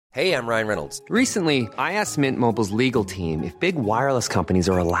Hey, I'm Ryan Reynolds. Recently, I asked Mint Mobile's legal team if big wireless companies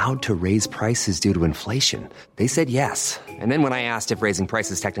are allowed to raise prices due to inflation. They said yes. And then when I asked if raising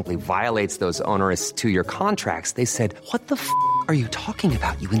prices technically violates those onerous two-year contracts, they said, "What the f*** are you talking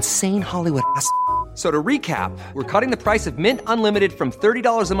about, you insane Hollywood ass?" So to recap, we're cutting the price of Mint Unlimited from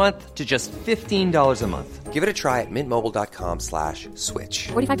 $30 a month to just $15 a month. Give it a try at mintmobile.com/switch.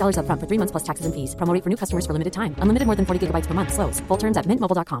 $45 up front for 3 months plus taxes and fees. Promo rate for new customers for limited time. Unlimited more than 40 gigabytes per month. Slows full terms at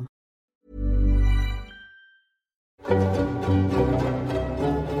mintmobile.com.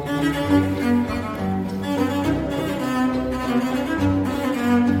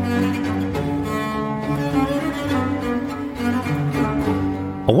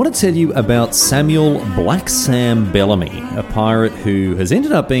 I want to tell you about Samuel Black Sam Bellamy, a pirate who has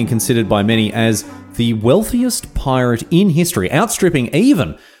ended up being considered by many as the wealthiest pirate in history, outstripping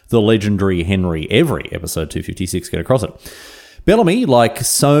even the legendary Henry Every, episode 256, get across it. Bellamy, like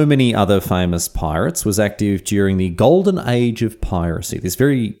so many other famous pirates, was active during the golden age of piracy, this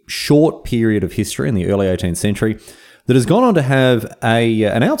very short period of history in the early 18th century that has gone on to have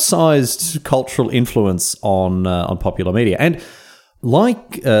an outsized cultural influence on popular media. And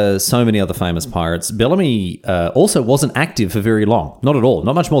like so many other famous pirates, Bellamy also wasn't active for very long. Not at all.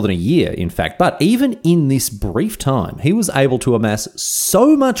 Not much more than a year, in fact. But even in this brief time, he was able to amass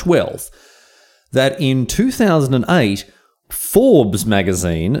so much wealth that in 2008, Forbes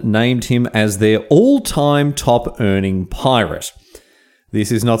magazine named him as their all-time top-earning pirate.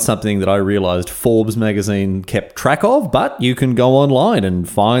 This is not something that I realised Forbes magazine kept track of, but you can go online and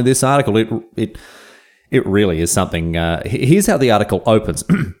find this article. It really is something. Here's how the article opens.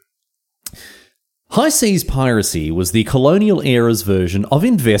 High seas piracy was the colonial era's version of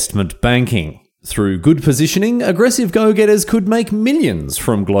investment banking. Through good positioning, aggressive go-getters could make millions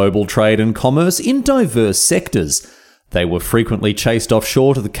from global trade and commerce in diverse sectors. They were frequently chased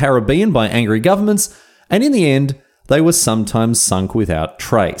offshore to the Caribbean by angry governments, and in the end, they were sometimes sunk without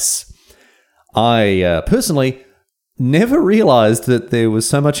trace. I personally never realised that there was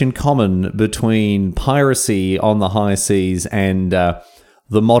so much in common between piracy on the high seas and the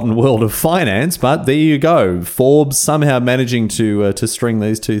modern world of finance, but there you go. Forbes somehow managing to string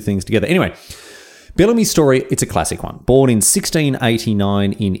these two things together. Anyway, Bellamy's story, it's a classic one. Born in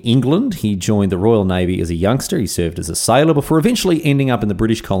 1689 in England, he joined the Royal Navy as a youngster. He served as a sailor before eventually ending up in the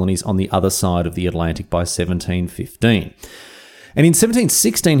British colonies on the other side of the Atlantic by 1715. And in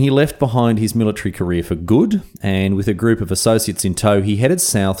 1716, he left behind his military career for good, and with a group of associates in tow, he headed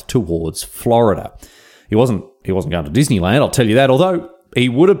south towards Florida. He wasn't going to Disneyland, I'll tell you that, although he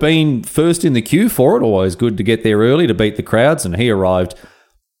would have been first in the queue for it. Always good to get there early to beat the crowds, and he arrived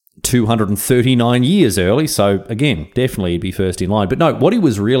 239 years early, so again, definitely he'd be first in line. But no, what he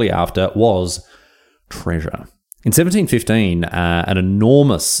was really after was treasure. In 1715, an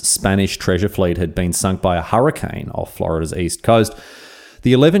enormous Spanish treasure fleet had been sunk by a hurricane off Florida's east coast.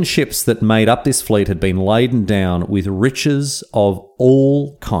 The 11 ships that made up this fleet had been laden down with riches of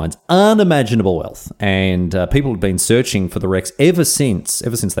all kinds, unimaginable wealth, and people had been searching for the wrecks ever since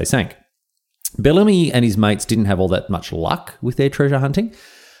they sank. Bellamy and his mates didn't have all that much luck with their treasure hunting.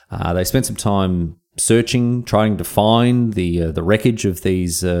 They spent some time searching, trying to find the wreckage of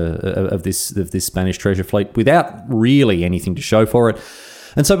this Spanish treasure fleet without really anything to show for it.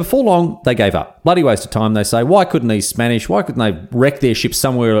 And so before long, they gave up. Bloody waste of time, they say. Why couldn't they wreck their ship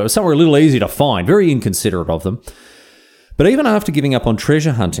somewhere a little easier to find? Very inconsiderate of them. But even after giving up on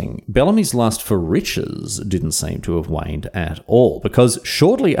treasure hunting, Bellamy's lust for riches didn't seem to have waned at all, because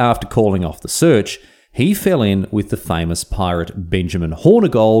shortly after calling off the search, he fell in with the famous pirate Benjamin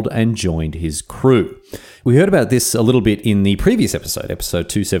Hornigold and joined his crew. We heard about this a little bit in the previous episode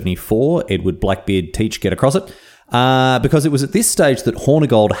 274, Edward Blackbeard Teach Get Across It, because it was at this stage that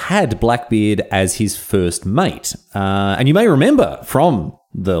Hornigold had Blackbeard as his first mate. And you may remember from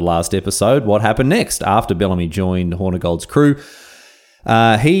the last episode what happened next after Bellamy joined Hornigold's crew.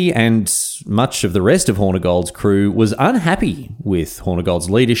 He and much of the rest of Hornigold's crew was unhappy with Hornigold's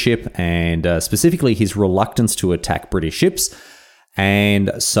leadership and specifically his reluctance to attack British ships,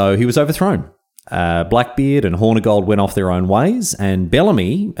 and so he was overthrown. Blackbeard and Hornigold went off their own ways, and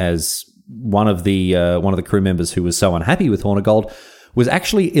Bellamy, as one of the crew members who was so unhappy with Hornigold, was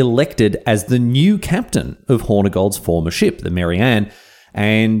actually elected as the new captain of Hornigold's former ship, the Mary Ann,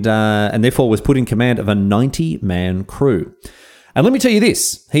 and therefore was put in command of a 90-man crew. And let me tell you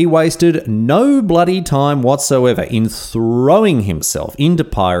this, he wasted no bloody time whatsoever in throwing himself into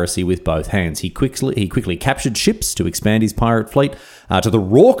piracy with both hands. He quickly captured ships to expand his pirate fleet to the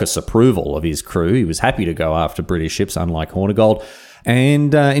raucous approval of his crew. He was happy to go after British ships, unlike Hornigold.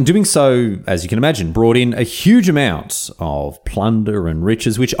 And in doing so, as you can imagine, brought in a huge amount of plunder and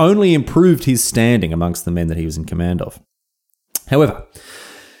riches, which only improved his standing amongst the men that he was in command of. However,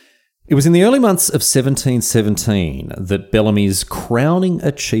 it was in the early months of 1717 that Bellamy's crowning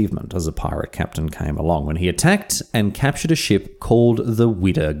achievement as a pirate captain came along when he attacked and captured a ship called the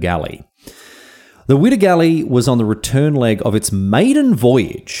Widder Galley. The Widder Galley was on the return leg of its maiden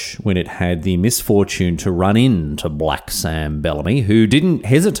voyage when it had the misfortune to run into Black Sam Bellamy, who didn't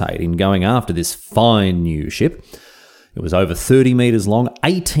hesitate in going after this fine new ship. It was over 30 metres long,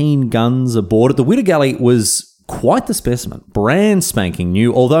 18 guns aboard it. The Widder Galley was quite the specimen, brand spanking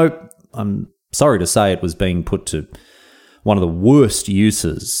new, although I'm sorry to say it was being put to one of the worst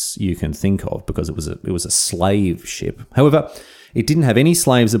uses you can think of because it was a slave ship. However, it didn't have any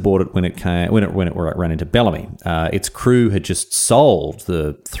slaves aboard it when it ran into Bellamy. Its crew had just sold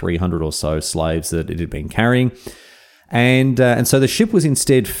the 300 or so slaves that it had been carrying, and so the ship was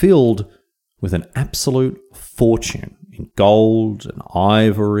instead filled with an absolute fortune in gold and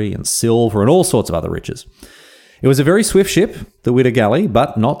ivory and silver and all sorts of other riches. It was a very swift ship, the Widder Galley,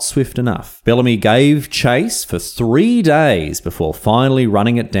 but not swift enough. Bellamy gave chase for 3 days before finally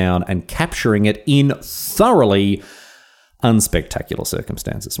running it down and capturing it in thoroughly unspectacular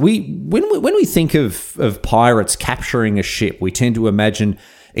circumstances. When we think of pirates capturing a ship, we tend to imagine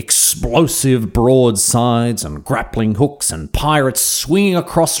explosive broadsides and grappling hooks and pirates swinging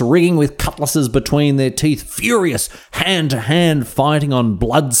across rigging with cutlasses between their teeth, furious hand-to-hand fighting on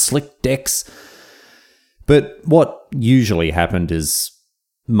blood-slicked decks. But what usually happened is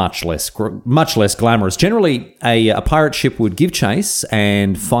much less glamorous. Generally, a pirate ship would give chase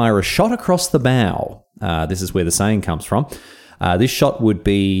and fire a shot across the bow. This is where the saying comes from. This shot would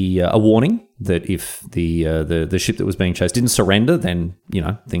be a warning that if the ship that was being chased didn't surrender, then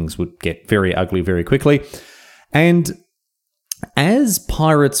things would get very ugly very quickly. And as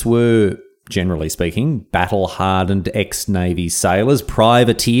pirates were, generally speaking, battle-hardened ex-Navy sailors,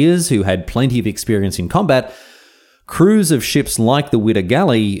 privateers who had plenty of experience in combat, crews of ships like the Widder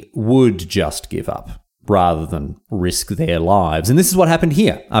Galley would just give up rather than risk their lives. And this is what happened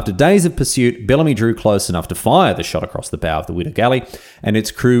here. After days of pursuit, Bellamy drew close enough to fire the shot across the bow of the Widder Galley, and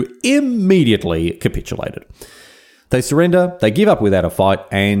its crew immediately capitulated. They surrender, they give up without a fight,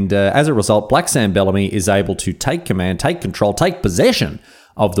 and as a result, Black Sam Bellamy is able to take command, take control, take possession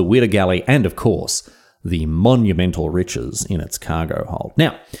of the Widder Galley and, of course, the monumental riches in its cargo hold.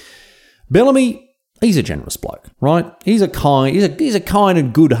 Now, Bellamy, he's a generous bloke, right? He's a kind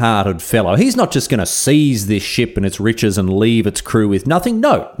and good-hearted fellow. He's not just going to seize this ship and its riches and leave its crew with nothing.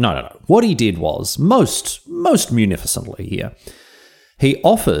 No. What he did was, most munificently here, he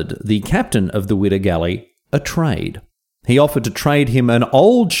offered the captain of the Widder Galley a trade. He offered to trade him an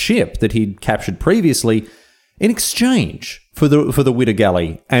old ship that he'd captured previously in exchange for the Widder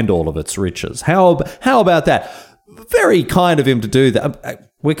Galley and all of its riches. How about that? Very kind of him to do that.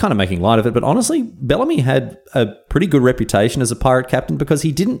 We're kind of making light of it, but honestly, Bellamy had a pretty good reputation as a pirate captain because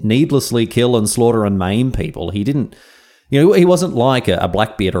he didn't needlessly kill and slaughter and maim people. He didn't, he wasn't like a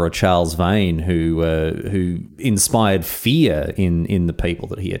Blackbeard or a Charles Vane who inspired fear in the people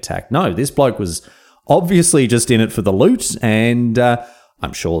that he attacked. No, this bloke was obviously just in it for the loot, and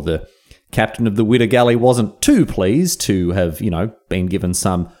I'm sure the captain of the Widder Galley wasn't too pleased to have, been given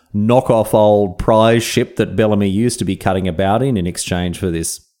some knockoff old prize ship that Bellamy used to be cutting about in exchange for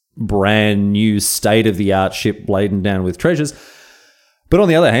this brand new state-of-the-art ship laden down with treasures. But on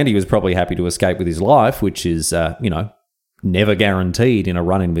the other hand, he was probably happy to escape with his life, which is, never guaranteed in a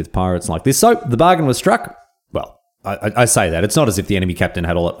run-in with pirates like this. So the bargain was struck. Well, I say that. It's not as if the enemy captain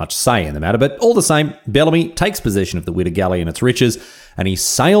had all that much say in the matter, but all the same, Bellamy takes possession of the Widder Galley and its riches, and he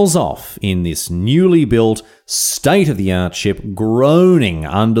sails off in this newly built, state-of-the-art ship, groaning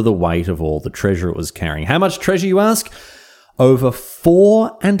under the weight of all the treasure it was carrying. How much treasure, you ask? Over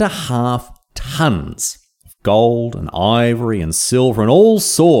 4.5 tons of gold and ivory and silver and all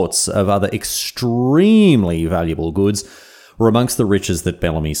sorts of other extremely valuable goods were amongst the riches that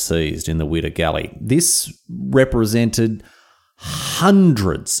Bellamy seized in the Widder Galley. This represented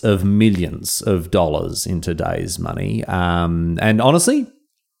hundreds of millions of dollars in today's money. And honestly,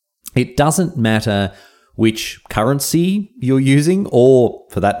 it doesn't matter which currency you're using or,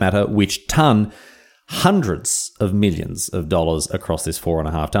 for that matter, which ton, hundreds of millions of dollars across this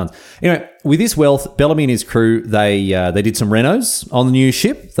 4.5 tons. Anyway, with this wealth, Bellamy and his crew, they did some renos on the new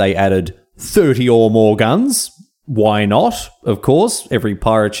ship. They added 30 or more guns. Why not? Of course, every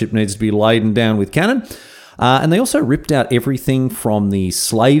pirate ship needs to be laden down with cannon. And they also ripped out everything from the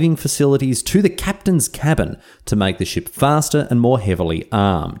slaving facilities to the captain's cabin to make the ship faster and more heavily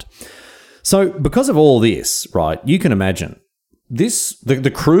armed. So because of all this, right, you can imagine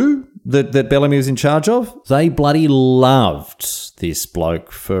the crew that Bellamy was in charge of, they bloody loved this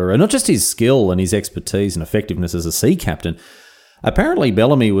bloke for not just his skill and his expertise and effectiveness as a sea captain. Apparently,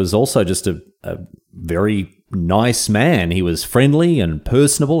 Bellamy was also just a very nice man. He was friendly and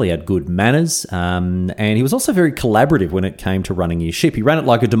personable. He had good manners, and he was also very collaborative when it came to running his ship. He ran it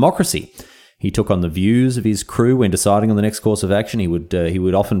like a democracy. He took on the views of his crew when deciding on the next course of action. He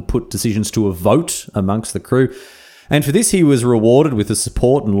would often put decisions to a vote amongst the crew, and for this he was rewarded with the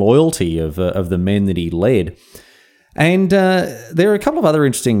support and loyalty of the men that he led. And there are a couple of other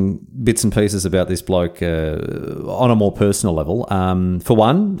interesting bits and pieces about this bloke on a more personal level. For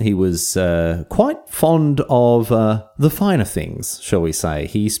one, he was quite fond of the finer things, shall we say.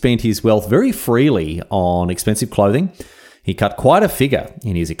 He spent his wealth very freely on expensive clothing. He cut quite a figure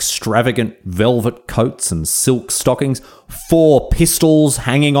in his extravagant velvet coats and silk stockings, 4 pistols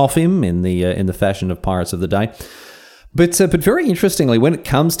hanging off him in the fashion of pirates of the day. But very interestingly, when it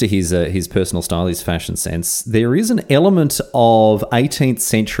comes to his personal style, his fashion sense, there is an element of 18th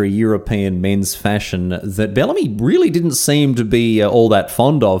century European men's fashion that Bellamy really didn't seem to be all that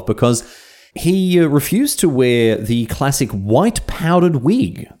fond of, because he refused to wear the classic white powdered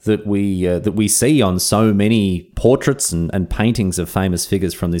wig that we see on so many portraits and paintings of famous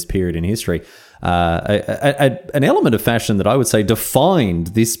figures from this period in history. An element of fashion that I would say defined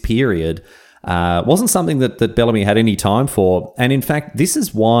this period. Wasn't something that Bellamy had any time for. And in fact, this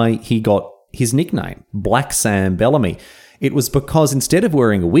is why he got his nickname, Black Sam Bellamy. It was because instead of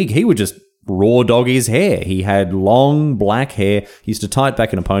wearing a wig, he would just raw dog his hair. He had long black hair. He used to tie it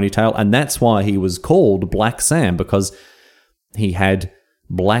back in a ponytail. And that's why he was called Black Sam, because he had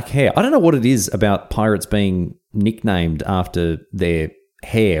black hair. I don't know what it is about pirates being nicknamed after their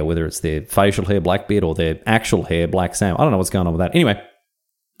hair, whether it's their facial hair, Blackbeard, or their actual hair, Black Sam. I don't know what's going on with that. Anyway,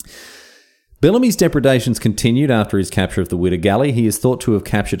 Bellamy's depredations continued after his capture of the Witter Galley. He is thought to have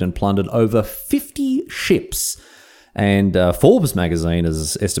captured and plundered over 50 ships, and Forbes magazine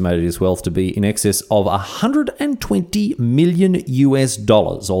has estimated his wealth to be in excess of $120 million US,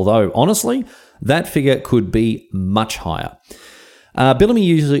 although honestly, that figure could be much higher. Bellamy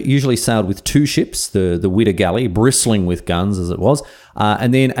usually sailed with 2 ships, the Witter Galley, bristling with guns as it was,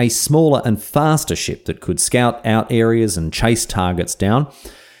 and then a smaller and faster ship that could scout out areas and chase targets down.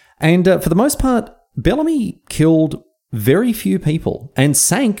 And for the most part, Bellamy killed very few people and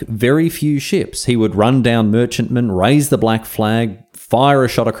sank very few ships. He would run down merchantmen, raise the black flag, fire a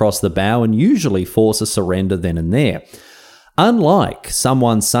shot across the bow, and usually force a surrender then and there. Unlike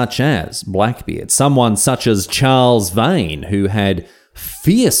someone such as Blackbeard, someone such as Charles Vane, who had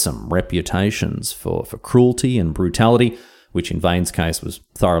fearsome reputations for cruelty and brutality, which in Vane's case was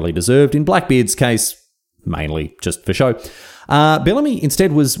thoroughly deserved, in Blackbeard's case, mainly just for show. Bellamy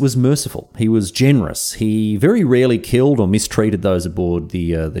instead was merciful. He was generous. He very rarely killed or mistreated those aboard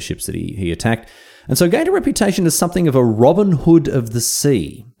the ships that he attacked, and so gained a reputation as something of a Robin Hood of the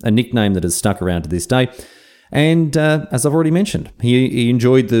sea, a nickname that has stuck around to this day. And as I've already mentioned, he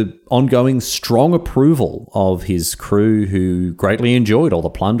enjoyed the ongoing strong approval of his crew, who greatly enjoyed all the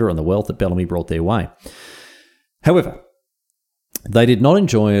plunder and the wealth that Bellamy brought their way. However, they did not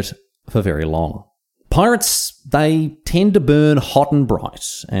enjoy it for very long. Pirates, they tend to burn hot and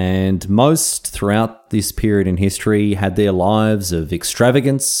bright, and most throughout this period in history had their lives of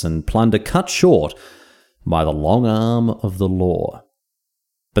extravagance and plunder cut short by the long arm of the law.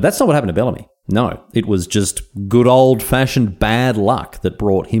 But that's not what happened to Bellamy. No, it was just good old-fashioned bad luck that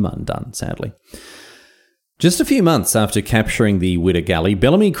brought him undone, sadly. Just a few months after capturing the Witter Galley,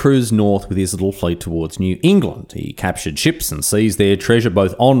 Bellamy cruised north with his little fleet towards New England. He captured ships and seized their treasure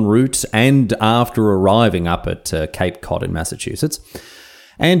both en route and after arriving up at Cape Cod in Massachusetts.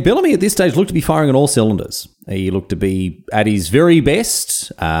 And Bellamy at this stage looked to be firing on all cylinders. He looked to be at his very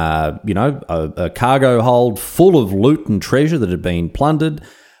best, a cargo hold full of loot and treasure that had been plundered,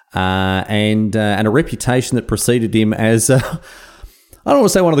 and a reputation that preceded him as... I don't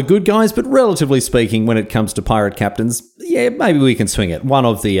want to say one of the good guys, but relatively speaking, when it comes to pirate captains, yeah, maybe we can swing it.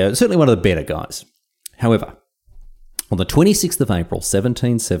 Certainly one of the better guys. However, on the 26th of April,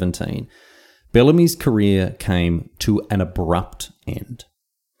 1717, Bellamy's career came to an abrupt end.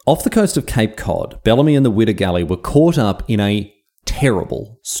 Off the coast of Cape Cod, Bellamy and the Witter Galley were caught up in a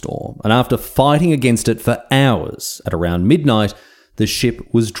terrible storm, and after fighting against it for hours, at around midnight, the ship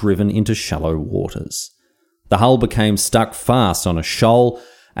was driven into shallow waters. The hull became stuck fast on a shoal,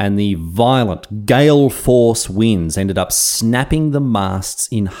 and the violent gale-force winds ended up snapping the masts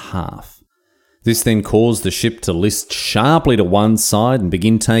in half. This then caused the ship to list sharply to one side and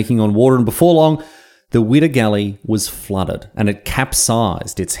begin taking on water, and before long, the Witter Galley was flooded, and it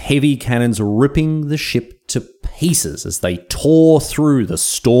capsized, its heavy cannons ripping the ship to pieces as they tore through the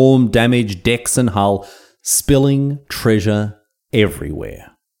storm-damaged decks and hull, spilling treasure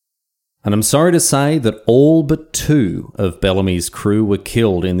everywhere. And I'm sorry to say that all but 2 of Bellamy's crew were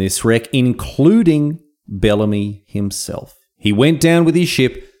killed in this wreck, including Bellamy himself. He went down with his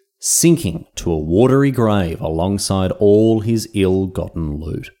ship, sinking to a watery grave alongside all his ill-gotten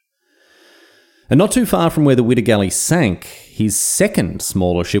loot. And not too far from where the Witter Galley sank, his second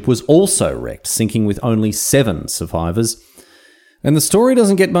smaller ship was also wrecked, sinking with only 7 survivors. And the story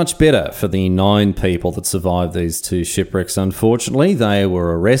doesn't get much better for the 9 people that survived these 2 shipwrecks, unfortunately. They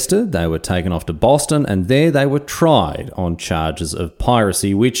were arrested, they were taken off to Boston, and there they were tried on charges of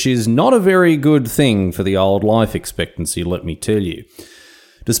piracy, which is not a very good thing for the old life expectancy, let me tell you.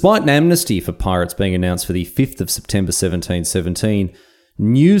 Despite an amnesty for pirates being announced for the 5th of September 1717,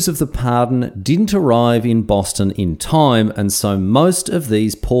 news of the pardon didn't arrive in Boston in time, and so most of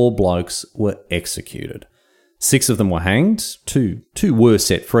these poor blokes were executed. 6 of them were hanged, two were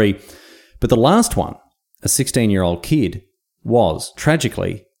set free, but the last one, a 16-year-old kid, was,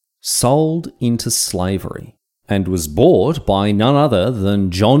 tragically, sold into slavery and was bought by none other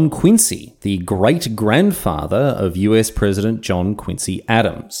than John Quincy, the great-grandfather of US President John Quincy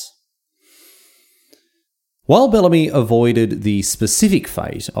Adams. While Bellamy avoided the specific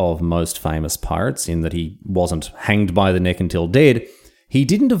fate of most famous pirates in that he wasn't hanged by the neck until dead, he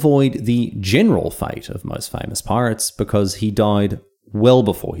didn't avoid the general fate of most famous pirates because he died well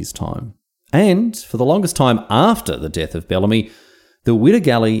before his time. And for the longest time after the death of Bellamy, the Witter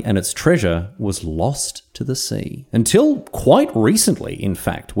Galley and its treasure was lost to the sea. Until quite recently, in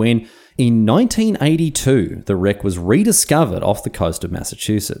fact, when in 1982 the wreck was rediscovered off the coast of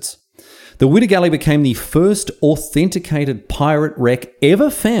Massachusetts. The Witter Galley became the first authenticated pirate wreck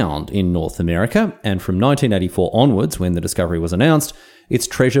ever found in North America, and from 1984 onwards, when the discovery was announced, its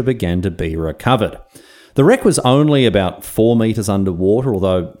treasure began to be recovered. The wreck was only about 4 metres underwater,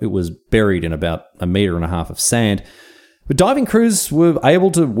 although it was buried in about 1.5 metres of sand. But diving crews were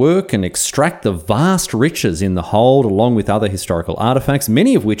able to work and extract the vast riches in the hold, along with other historical artefacts,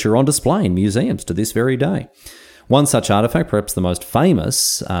 many of which are on display in museums to this very day. One such artefact, perhaps the most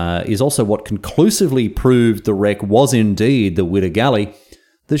famous, is also what conclusively proved the wreck was indeed the Witter Galley,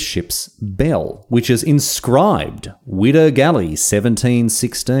 the ship's bell, which is inscribed Witter Galley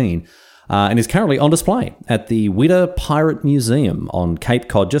 1716 and is currently on display at the Witter Pirate Museum on Cape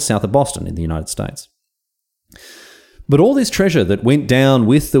Cod, just south of Boston in the United States. But all this treasure that went down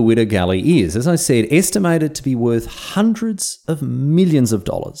with the Witter Galley is, as I said, estimated to be worth hundreds of millions of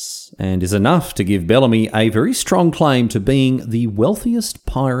dollars and is enough to give Bellamy a very strong claim to being the wealthiest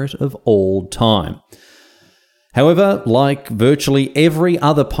pirate of all time. However, like virtually every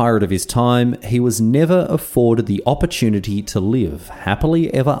other pirate of his time, he was never afforded the opportunity to live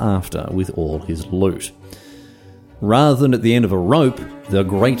happily ever after with all his loot. Rather than at the end of a rope, the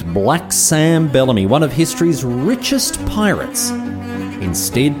great Black Sam Bellamy, one of history's richest pirates,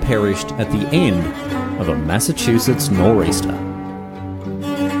 instead perished at the end of a Massachusetts nor'easter.